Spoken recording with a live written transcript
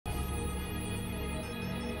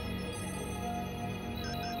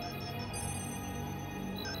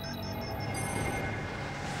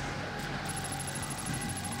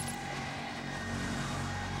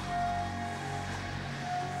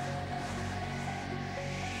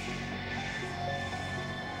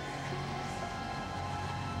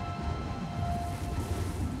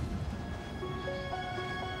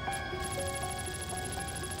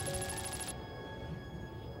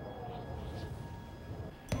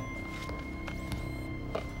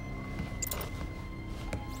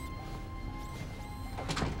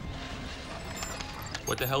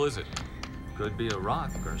What the hell is it? Could be a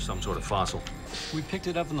rock or some sort of fossil. We picked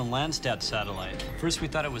it up on the Landsat satellite. First, we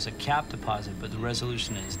thought it was a cap deposit, but the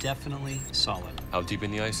resolution is definitely solid. How deep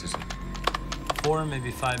in the ice is it? 4,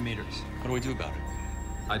 maybe 5 meters. What do we do about it?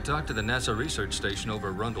 I talked to the NASA research station over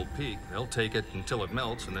at Rundle Peak. They'll take it until it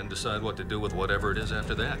melts and then decide what to do with whatever it is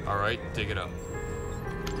after that. All right, dig it up.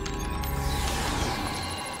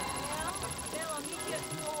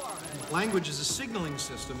 Language is a signaling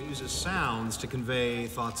system that uses sounds to convey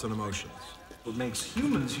thoughts and emotions. What makes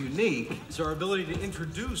humans unique is our ability to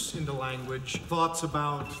introduce into language thoughts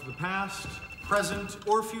about the past, present,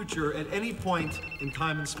 or future at any point in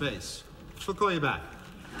time and space. She'll call you back.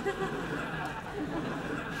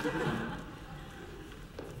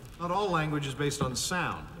 Not all language is based on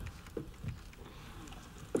sound.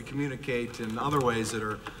 We communicate in other ways that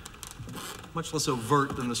are much less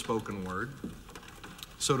overt than the spoken word.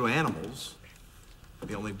 So do animals.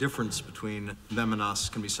 The only difference between them and us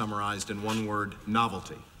can be summarized in one word: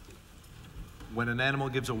 novelty. When an animal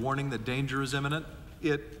gives a warning that danger is imminent,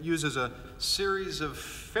 it uses a series of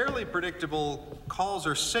fairly predictable calls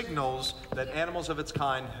or signals that animals of its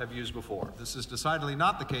kind have used before. This is decidedly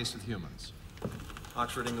not the case with humans.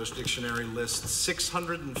 Oxford English Dictionary lists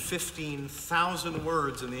 615,000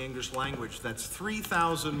 words in the English language. That's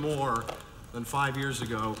 3,000 more than 5 years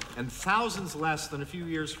ago, and thousands less than a few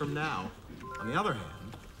years from now. On the other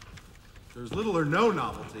hand, there's little or no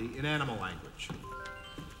novelty in animal language.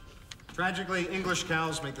 Tragically, English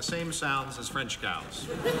cows make the same sounds as French cows.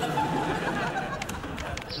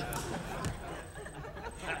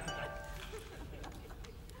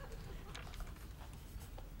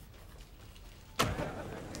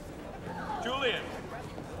 Julian!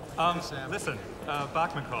 Listen,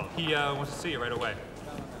 Bachman called. He wants to see you right away.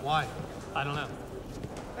 Why? I don't know.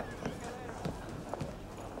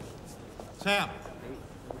 Sam.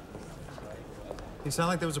 You sound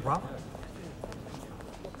like there was a problem.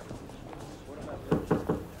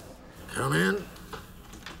 Come in.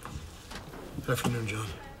 Good afternoon, John.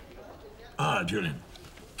 Ah, Julian.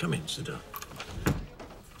 Come in, sit down.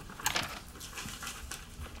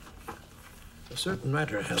 A certain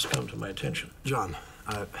matter has come to my attention. John,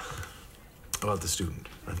 about the student.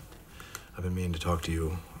 I've been meaning to talk to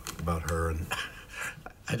you about her and...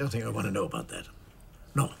 I don't think I want to know about that.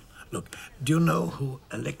 No. Look, do you know who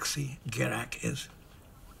Alexei Gerak is?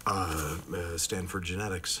 Stanford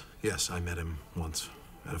Genetics. Yes, I met him once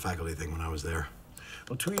at a faculty thing when I was there.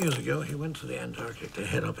 Well, 2 years ago, he went to the Antarctic to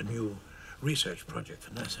head up a new research project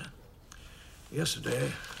for NASA.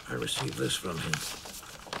 Yesterday, I received this from him.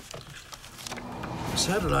 The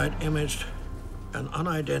satellite imaged an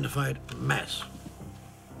unidentified mass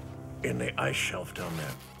in the ice shelf down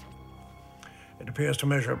there. It appears to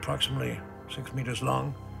measure approximately 6 meters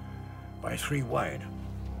long by 3 wide.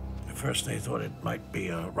 At first, they thought it might be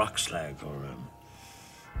a rock slag or a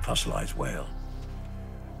fossilized whale.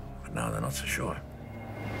 But now they're not so sure.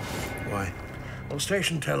 Why? Well,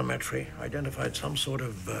 station telemetry identified some sort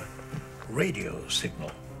of radio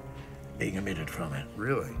signal being emitted from it.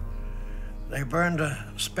 Really? They burned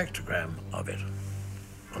a spectrogram of it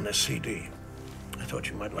on this CD. I thought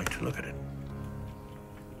you might like to look at it.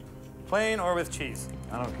 Plain or with cheese?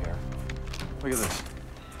 I don't care. Look at this.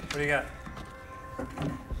 What do you got?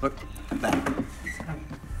 Look at that.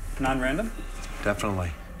 Non-random?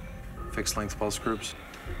 Definitely. Fixed-length pulse groups.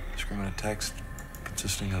 Discriminant text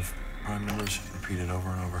consisting of prime numbers repeated over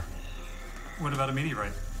and over. What about a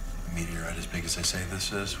meteorite? A meteorite as big as they say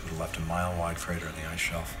this is would have left a mile-wide crater in the ice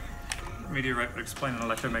shelf. A meteorite would explain an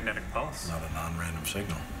electromagnetic pulse. Not a non-random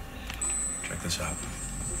signal. Check this out.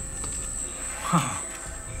 Wow.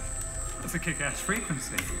 That's a kick-ass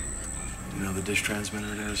frequency. You know the dish transmitter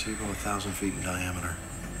at Arecibo? 1,000 feet in diameter.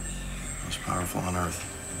 Most powerful on Earth.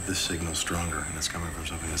 This signal's stronger, and it's coming from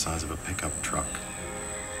something the size of a pickup truck.